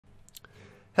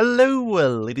Hello,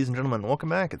 ladies and gentlemen. Welcome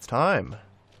back. It's time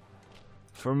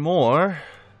for more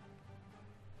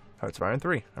Hearts of Iron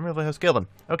 3. I'm your host, Gilvin.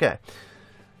 Okay,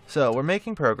 so we're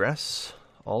making progress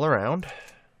all around.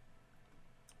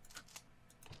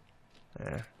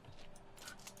 There.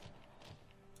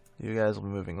 You guys will be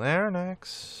moving there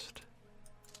next.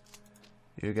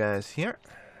 You guys here.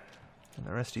 And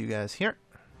the rest of you guys here.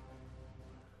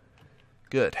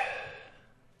 Good.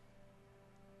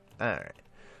 Alright.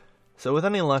 So with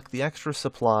any luck, the extra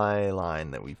supply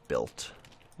line that we've built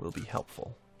will be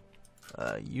helpful.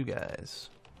 You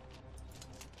guys.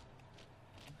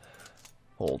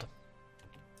 Hold.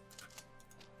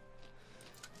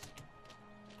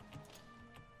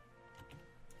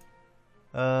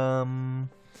 Let's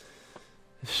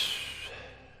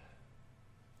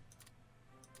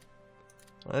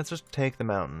just take the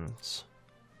mountains.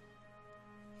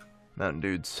 Mountain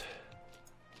dudes.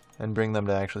 And bring them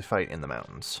to actually fight in the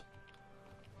mountains.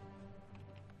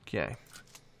 Okay.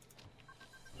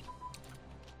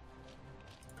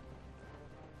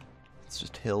 It's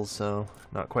just hills, so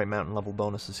not quite mountain level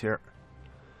bonuses here.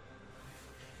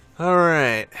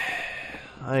 Alright.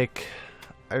 Like,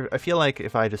 I feel like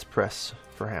if I just press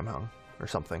for ham hung or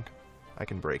something, I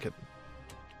can break it.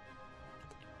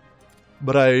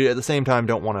 But I, at the same time,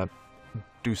 don't want to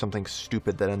do something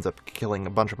stupid that ends up killing a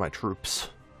bunch of my troops.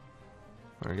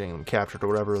 Or getting them captured or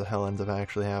whatever the hell ends up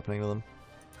actually happening to them.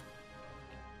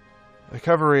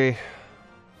 Recovery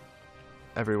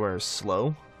everywhere is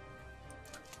slow,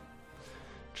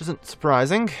 which isn't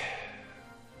surprising.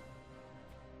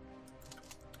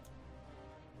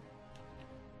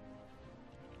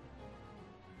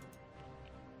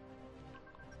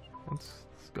 What's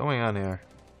going on here?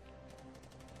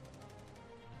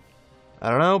 I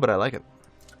don't know, but I like it.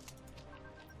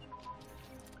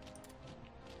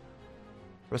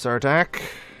 Press our attack.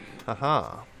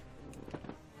 Haha.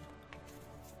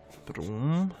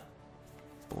 Boom.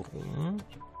 Boom.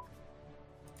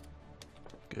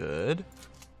 Good.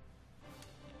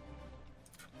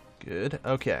 Good.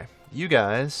 Okay. You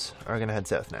guys are going to head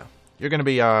south now. You're going to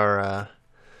be our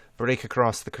break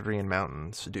across the Korean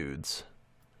mountains dudes.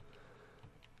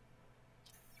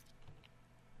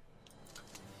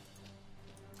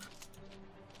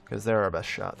 Because they're our best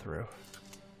shot through.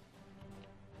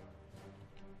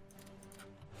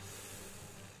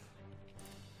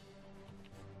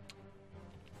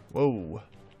 Whoa.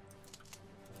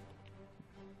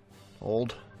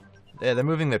 Hold. Yeah, they're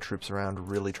moving their troops around,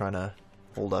 really trying to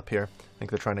hold up here. I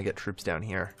think they're trying to get troops down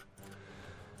here.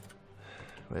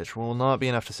 Which will not be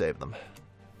enough to save them.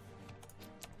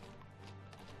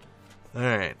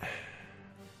 Alright.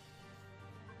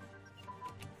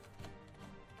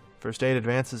 First aid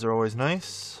advances are always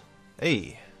nice.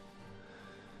 Hey.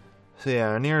 So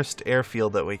yeah, our nearest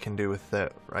airfield that we can do with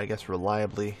that, I guess,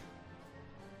 reliably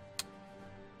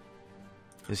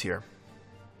is here.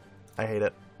 I hate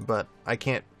it, but I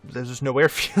can't. There's just no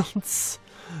airfields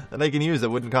that I can use that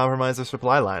wouldn't compromise the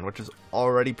supply line, which is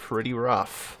already pretty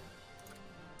rough.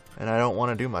 And I don't want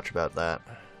to do much about that.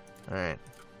 Alright.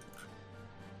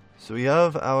 So we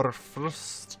have our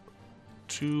first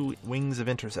 2 wings of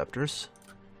interceptors.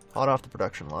 Hot off the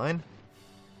production line.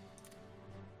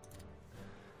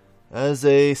 As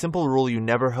a simple rule, you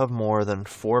never have more than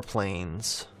 4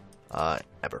 planes,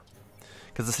 ever.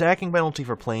 Because the stacking penalty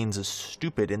for planes is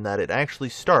stupid in that it actually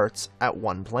starts at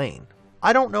 1 plane.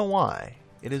 I don't know why.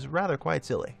 It is rather quite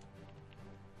silly.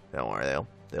 Don't worry,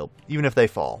 they'll even if they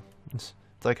fall. It's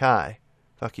like, hi,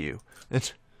 fuck you.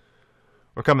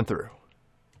 We're coming through.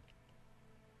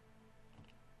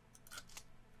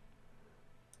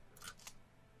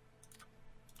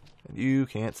 And you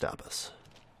can't stop us.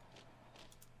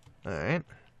 Alright.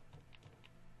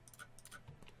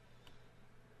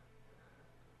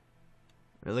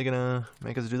 Really gonna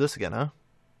make us do this again, huh?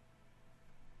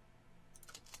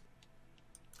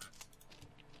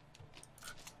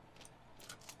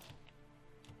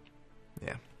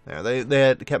 Yeah. Yeah, they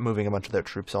had kept moving a bunch of their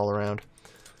troops all around.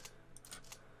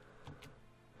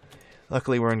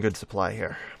 Luckily, we're in good supply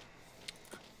here.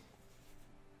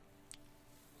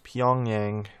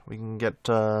 Pyongyang, we can get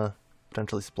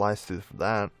potentially supplies through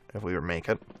that if we make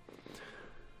it.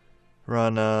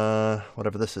 Run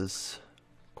whatever this is.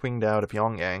 Qingdao to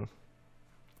Pyongyang.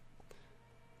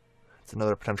 It's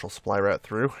another potential supply route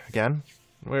through again.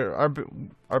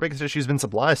 Our biggest issue has been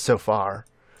supplies so far,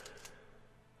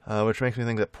 which makes me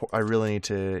think that I really need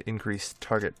to increase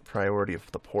target priority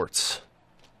of the ports.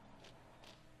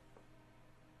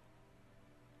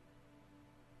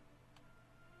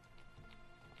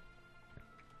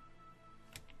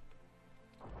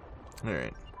 All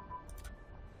right.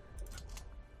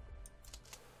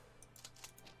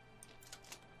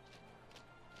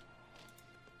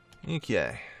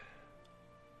 Okay.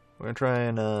 We're gonna try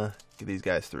and get these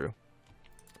guys through.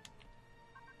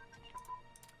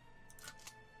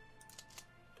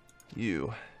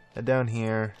 You head down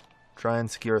here, try and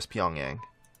secure us Pyongyang.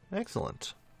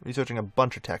 Excellent. Researching a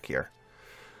bunch of tech here.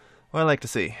 What I like to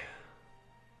see.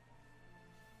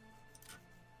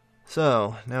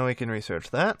 So, now we can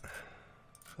research that.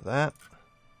 That.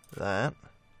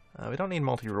 We don't need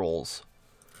multi-rolls.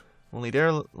 We'll need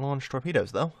air-launched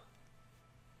torpedoes, though.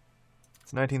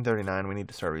 It's 1939. We need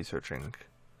to start researching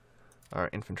our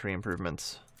infantry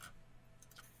improvements.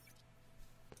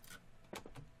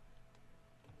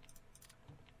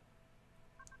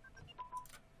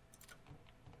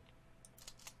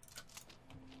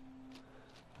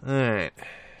 Alright.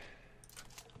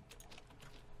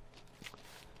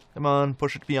 Come on,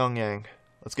 push it to Pyongyang.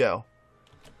 Let's go.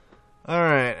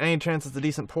 Alright, any chance it's a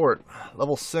decent port?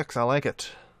 Level 6, I like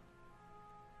it.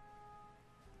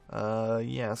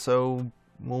 Yeah, so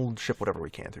we'll ship whatever we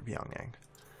can through Pyongyang.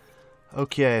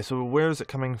 Okay, so where is it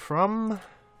coming from?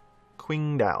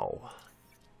 Qingdao.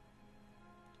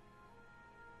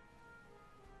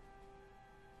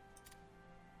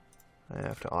 I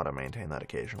have to auto-maintain that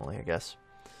occasionally, I guess.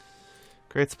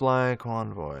 Great Supply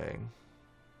Convoy.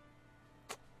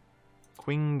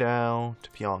 Qingdao to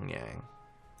Pyongyang.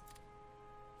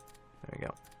 There we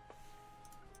go.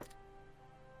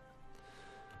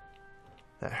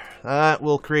 There. That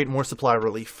will create more supply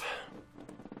relief.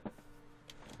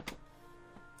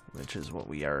 Which is what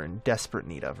we are in desperate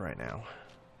need of right now.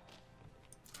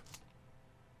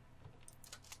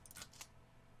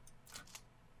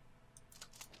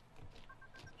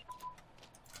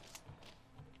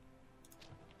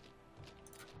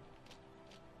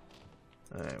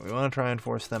 Alright, we want to try and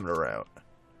force them to rout.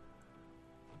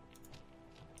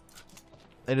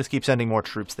 They just keep sending more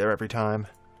troops there every time.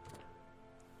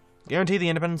 Guarantee the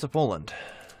independence of Poland.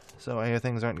 So I hear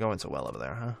things aren't going so well over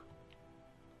there, huh?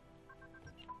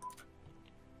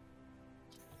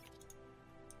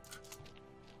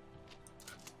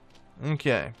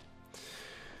 Okay.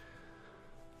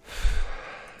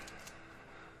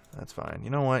 That's fine. You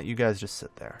know what? You guys just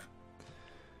sit there.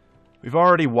 We've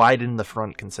already widened the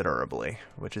front considerably,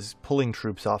 which is pulling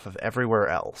troops off of everywhere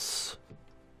else.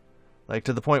 Like,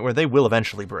 to the point where they will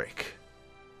eventually break.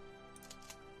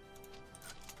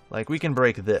 Like, we can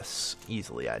break this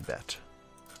easily, I'd bet.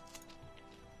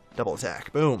 Double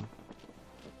attack. Boom.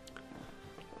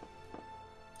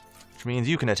 Which means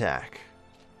you can attack.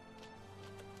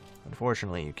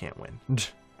 Unfortunately, you can't win.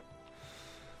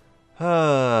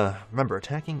 Remember,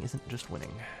 attacking isn't just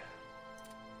winning.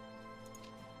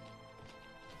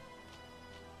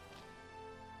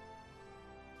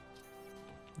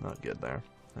 Not good there.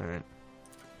 Alright.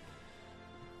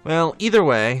 Well, either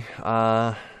way,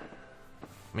 I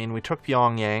mean, we took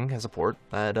Pyongyang as a port.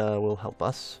 That will help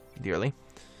us dearly.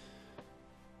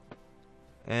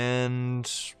 And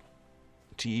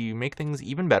to make things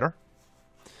even better,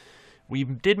 we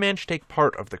did manage to take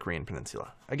part of the Korean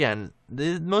Peninsula. Again,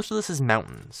 most of this is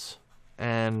mountains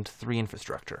and 3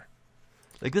 infrastructure.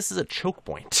 Like, this is a choke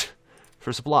point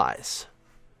for supplies.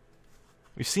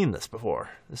 We've seen this before.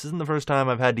 This isn't the first time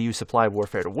I've had to use supply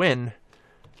warfare to win,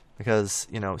 because,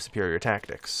 you know, superior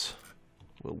tactics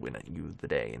will win you the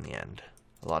day in the end,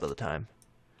 a lot of the time.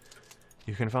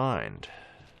 You can find.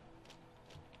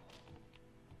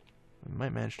 We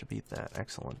might manage to beat that.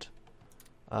 Excellent.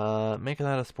 Make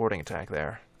that a sporting attack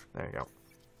there. There you go.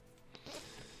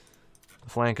 The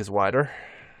flank is wider.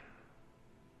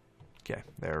 Okay,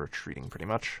 they're retreating pretty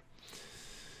much.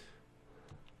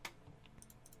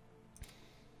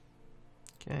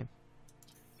 Okay.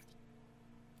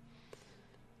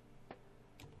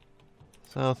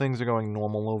 So things are going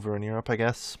normal over in Europe, I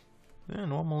guess. Yeah,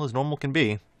 normal as normal can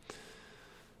be.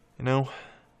 You know?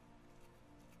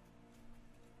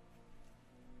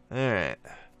 Alright.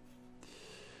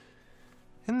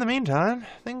 In the meantime,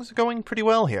 things are going pretty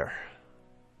well here,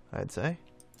 I'd say.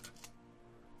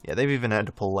 Yeah, they've even had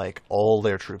to pull, like, all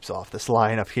their troops off this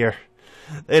line up here.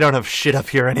 They don't have shit up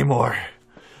here anymore.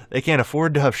 They can't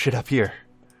afford to have shit up here.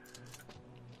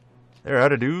 They're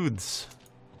out of dudes.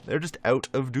 They're just out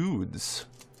of dudes.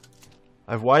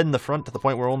 I've widened the front to the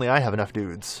point where only I have enough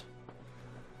dudes.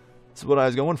 This is what I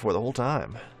was going for the whole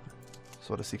time.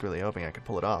 Sort of secretly hoping I could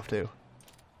pull it off, too.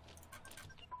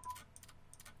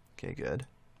 Okay, good.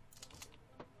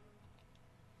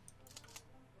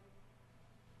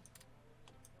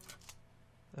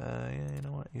 Yeah, you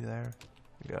know what? You there?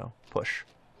 You go. Push.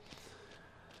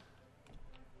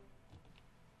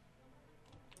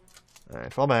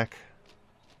 Alright, fall back.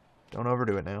 Don't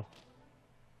overdo it now.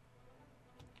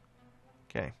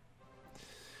 Okay.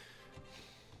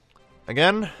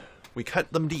 Again, We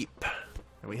cut them deep,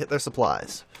 and we hit their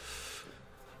supplies.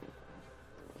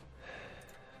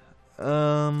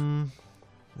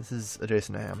 This is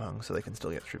adjacent to Hamhung, so they can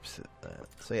still get troops.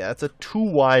 So yeah, it's a too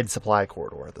wide supply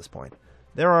corridor at this point.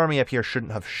 Their army up here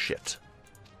shouldn't have shit.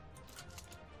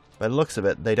 By the looks of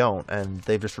it, they don't, and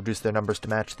they've just reduced their numbers to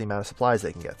match the amount of supplies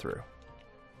they can get through.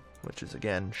 Which is,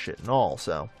 again, shit and all,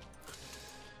 so...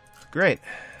 Great.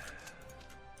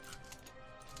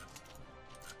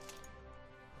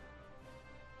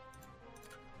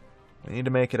 We need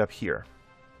to make it up here.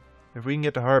 If we can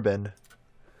get to Harbin,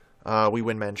 we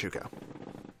win Manchukuo.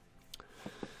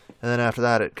 And then after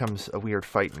that, it comes a weird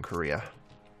fight in Korea.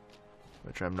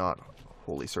 Which I'm not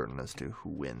wholly certain as to who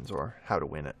wins, or how to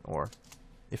win it, or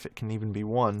if it can even be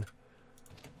won.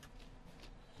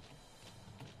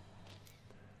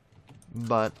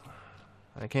 But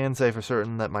I can say for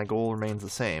certain that my goal remains the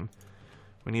same.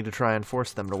 We need to try and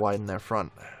force them to widen their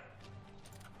front.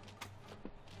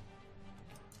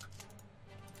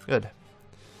 Good.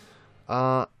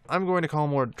 I'm going to call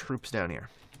more troops down here,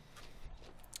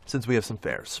 since we have some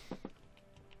fares.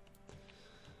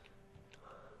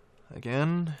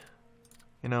 Again,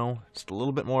 you know, just a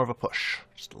little bit more of a push.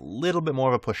 Just a little bit more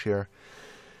of a push here.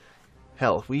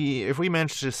 Hell, if we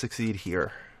manage to succeed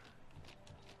here,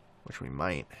 which we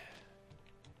might.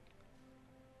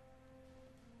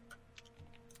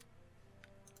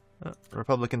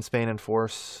 Republican Spain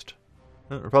enforced.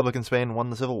 Republican Spain won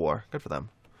the Civil War. Good for them.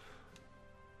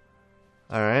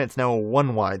 Alright, it's now a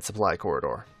one-wide supply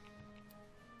corridor.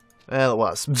 Well, it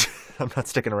was. I'm not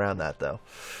sticking around that, though.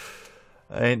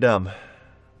 I ain't dumb.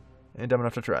 Ain't dumb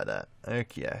enough to try that.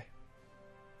 Okay.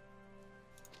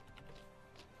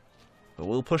 But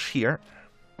we'll push here.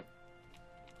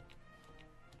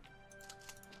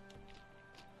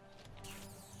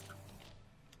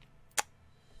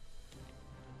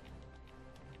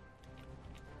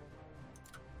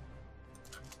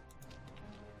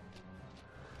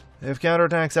 They have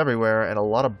counterattacks everywhere, and a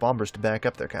lot of bombers to back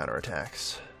up their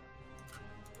counterattacks.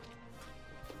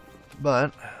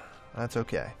 But, that's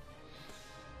okay.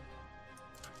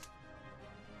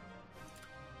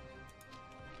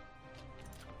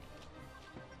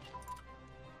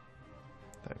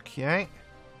 Okay.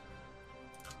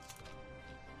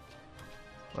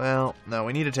 Well, no,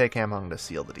 we need to take Hamhung to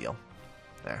seal the deal.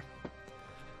 There.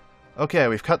 Okay,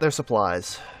 we've cut their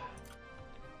supplies.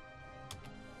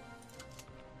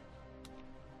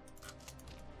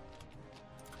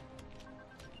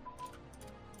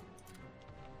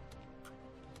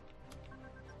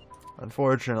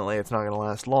 Unfortunately, it's not going to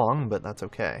last long, but that's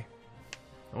okay.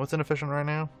 What's inefficient right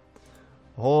now?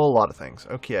 A whole lot of things.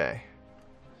 Okay.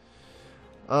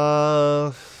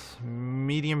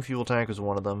 Medium fuel tank is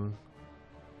one of them.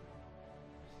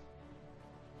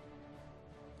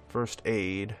 First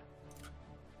aid.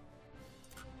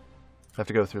 Have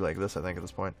to go through like this, I think, at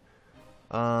this point.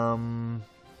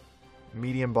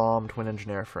 Medium bomb, twin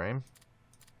engine airframe.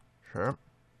 Sure.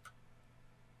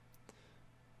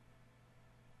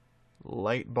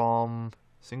 Light bomb,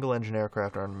 single engine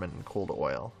aircraft armament, and coal to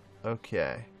oil.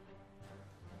 Okay.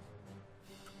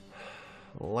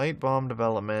 Light bomb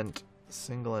development,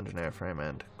 single engine airframe,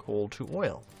 and coal to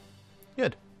oil.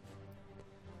 Good.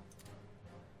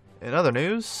 In other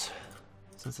news,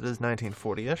 since it is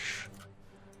 1940-ish,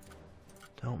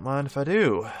 don't mind if I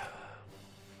do.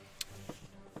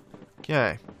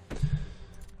 Okay.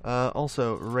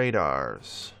 Also,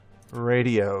 radars.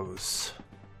 Radios.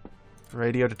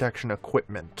 Radio detection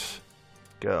equipment.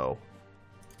 Go.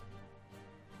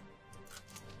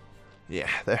 Yeah,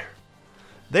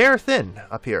 they're thin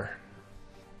up here.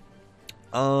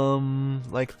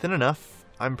 Like thin enough,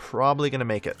 I'm probably gonna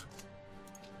make it.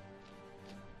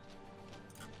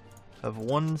 Have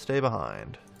one stay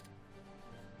behind.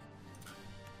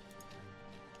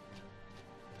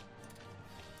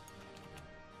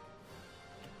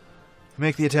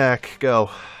 Make the attack. Go.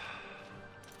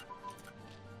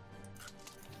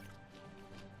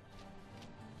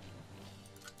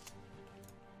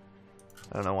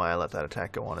 I don't know why I let that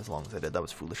attack go on as long as I did. That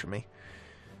was foolish of me.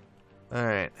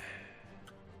 Alright.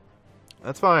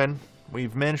 That's fine.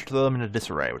 We've managed to throw them into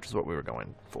disarray, which is what we were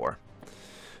going for.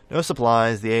 No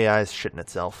supplies. The AI is shitting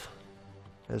itself.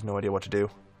 It has no idea what to do.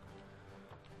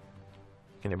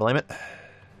 Can you blame it?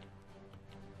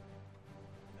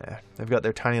 Yeah, they've got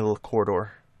their tiny little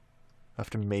corridor. Have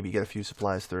to maybe get a few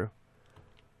supplies through.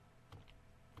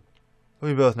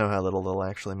 We both know how little they'll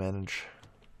actually manage.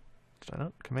 Did I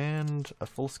not command a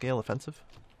full-scale offensive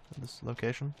at this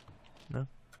location? No?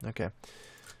 Okay.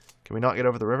 Can we not get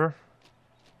over the river?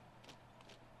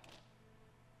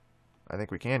 I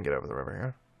think we can get over the river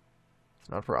here.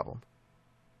 It's not a problem.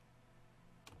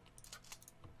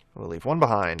 We'll leave one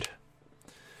behind.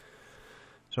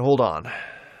 So hold on.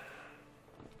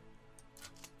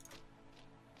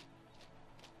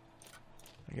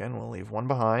 Again, we'll leave one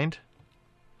behind.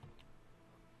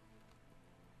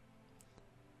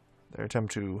 Their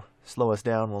attempt to slow us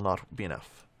down will not be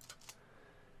enough.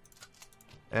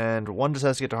 And one just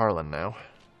has to get to Harlan now.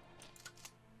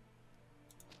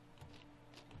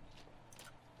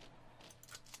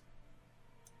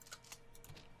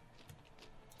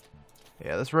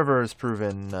 Yeah, this river has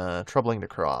proven troubling to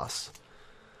cross.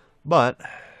 But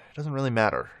it doesn't really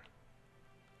matter.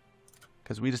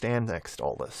 Because we just annexed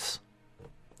all this.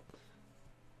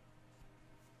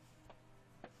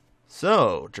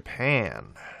 So,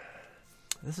 Japan.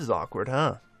 This is awkward,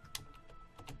 huh?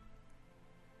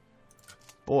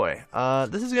 Boy,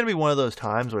 this is going to be one of those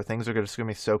times where things are just going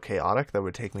to be so chaotic that it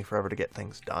would take me forever to get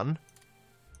things done.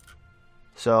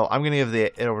 So, I'm going to give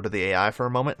it over to the AI for a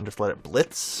moment and just let it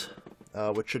blitz,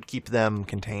 which should keep them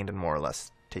contained and more or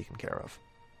less taken care of.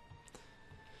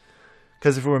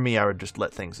 Because if it were me, I would just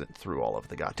let things through all over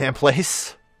the goddamn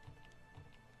place.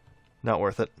 Not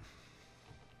worth it.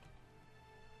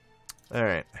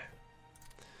 Alright.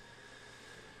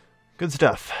 Good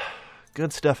stuff.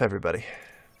 Good stuff, everybody.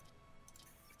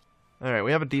 Alright,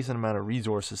 we have a decent amount of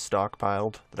resources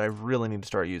stockpiled that I really need to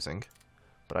start using.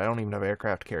 But I don't even have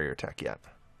aircraft carrier tech yet.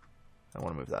 I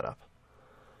want to move that up.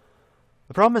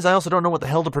 The problem is I also don't know what the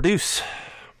hell to produce.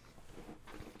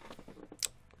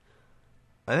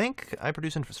 I think I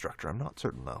produce infrastructure. I'm not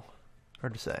certain, though.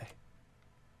 Hard to say.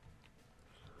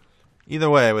 Either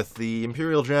way, with the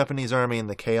Imperial Japanese Army and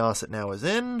the chaos it now is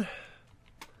in,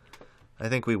 I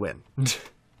think we win.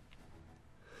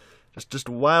 just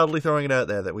wildly throwing it out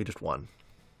there that we just won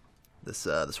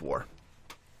this war.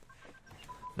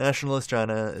 Nationalist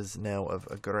China is now of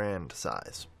a grand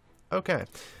size. Okay,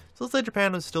 so let's say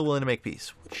Japan is still willing to make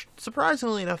peace, which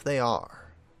surprisingly enough they are.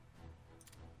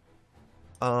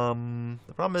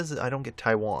 The problem is that I don't get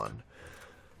Taiwan.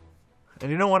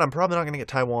 And you know what? I'm probably not going to get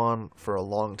Taiwan for a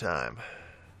long time.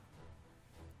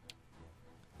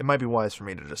 It might be wise for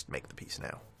me to just make the peace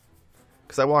now.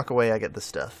 Because I walk away, I get this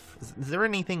stuff. Is there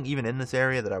anything even in this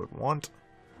area that I would want?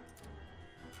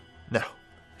 No.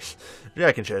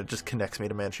 Jack and Shed just connects me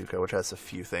to Manchukuo, which has a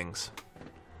few things.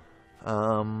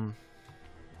 Then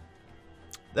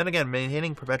again,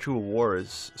 maintaining perpetual war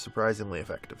is surprisingly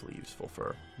effectively useful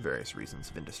for various reasons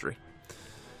of industry.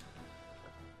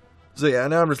 So yeah,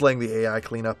 now I'm just letting the AI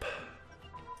clean up.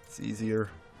 It's easier.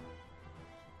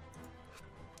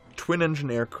 Twin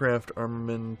engine aircraft,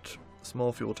 armament,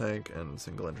 small fuel tank, and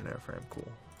single engine airframe.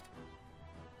 Cool.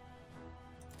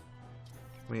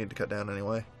 We need to cut down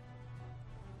anyway.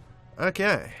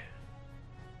 Okay.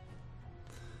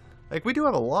 Like, we do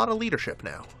have a lot of leadership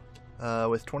now,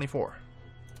 with 24.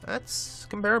 That's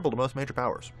comparable to most major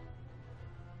powers.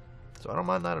 So I don't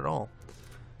mind that at all.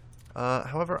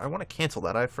 However, I want to cancel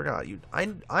that. I forgot.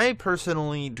 I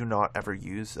personally do not ever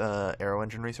use aero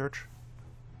engine research.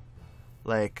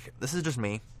 Like, this is just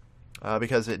me.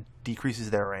 Because it decreases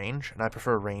their range, and I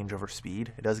prefer range over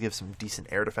speed. It does give some decent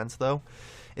air defense, though.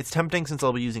 It's tempting since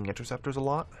I'll be using interceptors a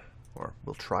lot. Or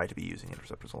we'll try to be using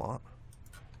interceptors a lot.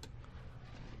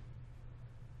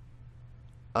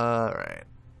 Alright.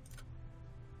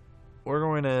 We're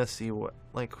going to see what,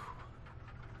 like...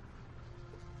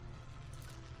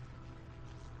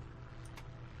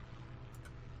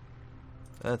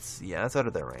 That's out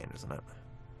of their range, isn't it?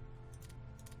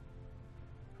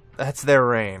 That's their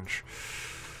range.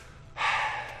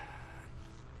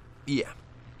 Yeah.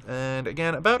 And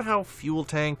again, about how fuel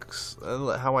tanks,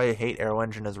 how I hate aero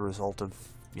engine as a result of,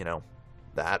 you know,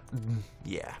 that.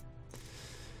 Yeah.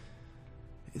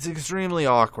 It's extremely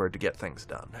awkward to get things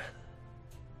done.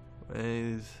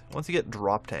 Once you get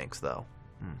drop tanks, though,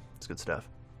 it's good stuff.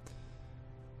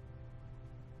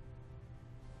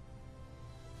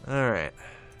 Alright.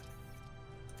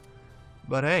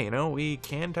 But hey, you know, we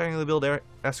can technically build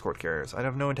escort carriers. I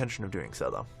have no intention of doing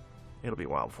so, though. It'll be a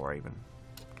while before I even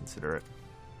consider it.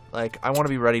 Like, I want to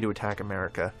be ready to attack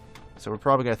America, so we're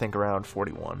probably going to think around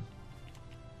 41.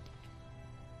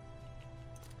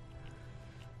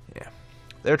 Yeah.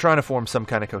 They're trying to form some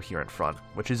kind of coherent front,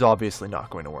 which is obviously not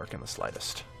going to work in the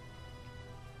slightest.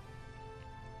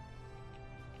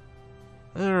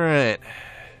 Alright.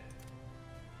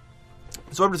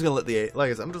 So I'm just going to let the AI,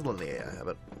 like I said, I'm just letting the AI have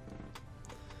it.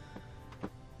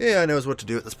 Yeah, I knows what to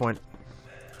do at this point.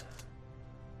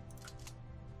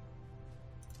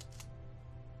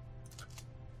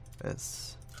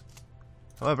 Yes.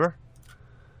 However,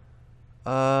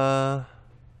 let's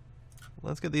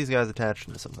get these guys attached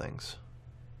into some things.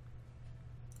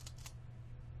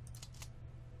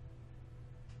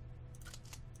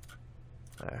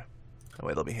 That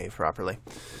way they'll behave properly.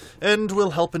 And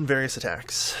will help in various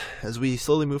attacks as we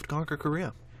slowly move to conquer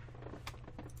Korea.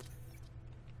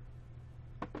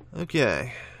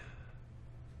 Okay.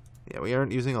 Yeah, we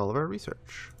aren't using all of our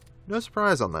research. No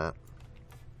surprise on that.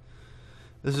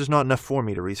 This is not enough for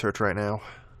me to research right now.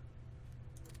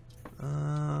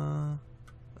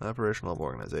 Operational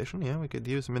organization. Yeah, we could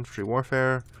use some infantry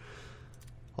warfare.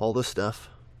 All this stuff.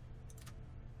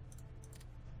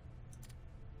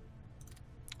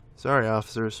 Sorry,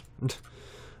 officers.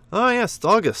 Oh, yes, it's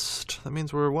August. That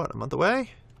means we're, what, a month away?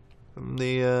 From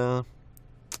the,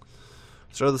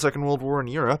 start of the Second World War in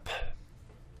Europe.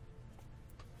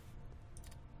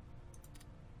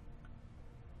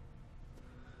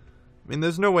 I mean,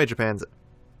 there's no way Japan's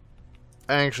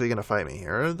actually going to fight me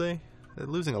here, are they? They're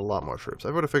losing a lot more troops. I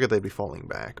would have figured they'd be falling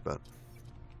back, but...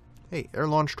 Hey,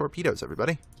 air-launched torpedoes,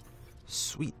 everybody.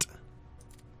 Sweet.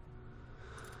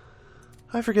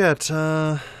 I forget,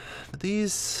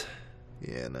 these...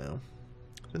 Yeah, no.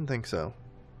 Didn't think so.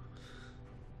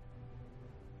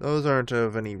 Those aren't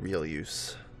of any real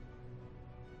use.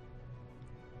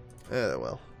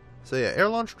 Well. So yeah,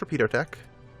 air-launched torpedo tech.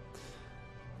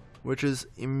 Which is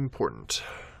important.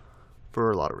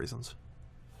 For a lot of reasons.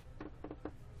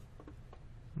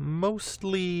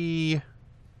 Mostly...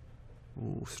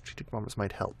 Ooh, strategic bombers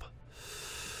might help.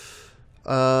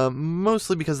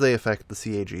 Mostly because they affect the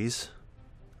CAGs.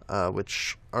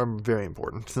 Which are very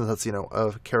important. That's, you know,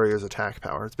 a carrier's attack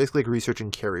power. It's basically like researching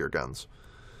carrier guns.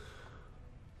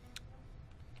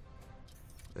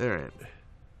 Alright.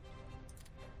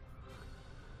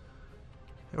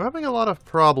 We're having a lot of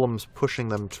problems pushing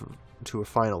them to a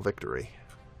final victory.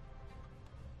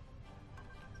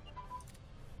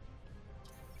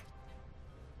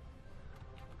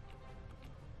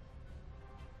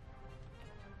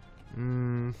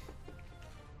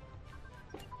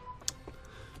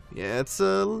 Yeah, it's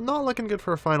not looking good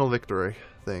for a final victory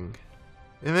thing.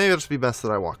 It may just be best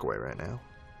that I walk away right now.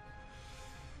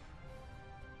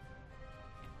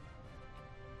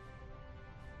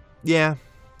 Yeah,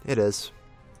 it is.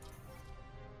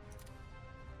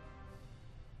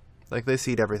 Like, they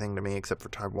cede everything to me except for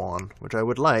Taiwan, which I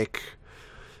would like.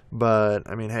 But,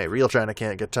 I mean, hey, real China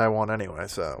can't get Taiwan anyway,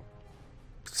 so...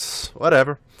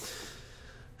 whatever.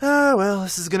 Well,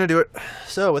 this is gonna do it.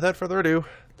 So, without further ado,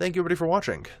 thank you everybody for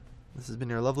watching. This has been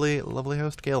your lovely, lovely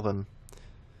host, Calvin.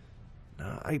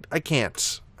 I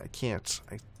can't.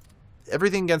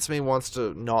 Everything against me wants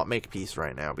to not make peace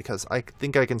right now, because I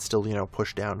think I can still, you know,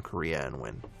 push down Korea and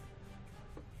win.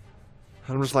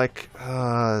 I'm just like,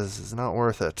 this is not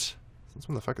worth it. Since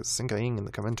when the fuck is Sinkaing in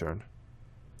the Comintern?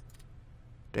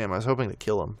 Damn, I was hoping to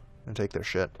kill him and take their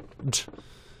shit.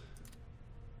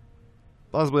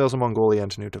 Possibly also Mongolia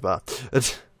and Tanutava.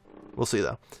 We'll see,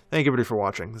 though. Thank you, everybody, for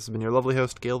watching. This has been your lovely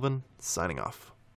host, Galvin, signing off.